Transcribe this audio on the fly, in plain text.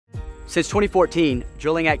Since 2014,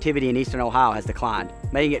 drilling activity in eastern Ohio has declined,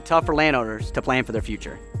 making it tough for landowners to plan for their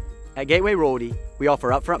future. At Gateway Royalty, we offer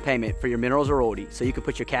upfront payment for your minerals or royalty so you can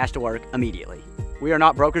put your cash to work immediately. We are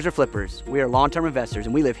not brokers or flippers, we are long-term investors,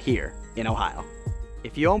 and we live here in Ohio.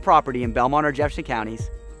 If you own property in Belmont or Jefferson counties,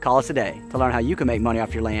 call us today to learn how you can make money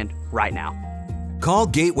off your land right now. Call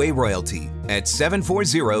Gateway Royalty at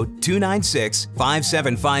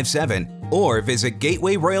 740-296-5757 or visit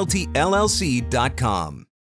gatewayroyaltyllc.com.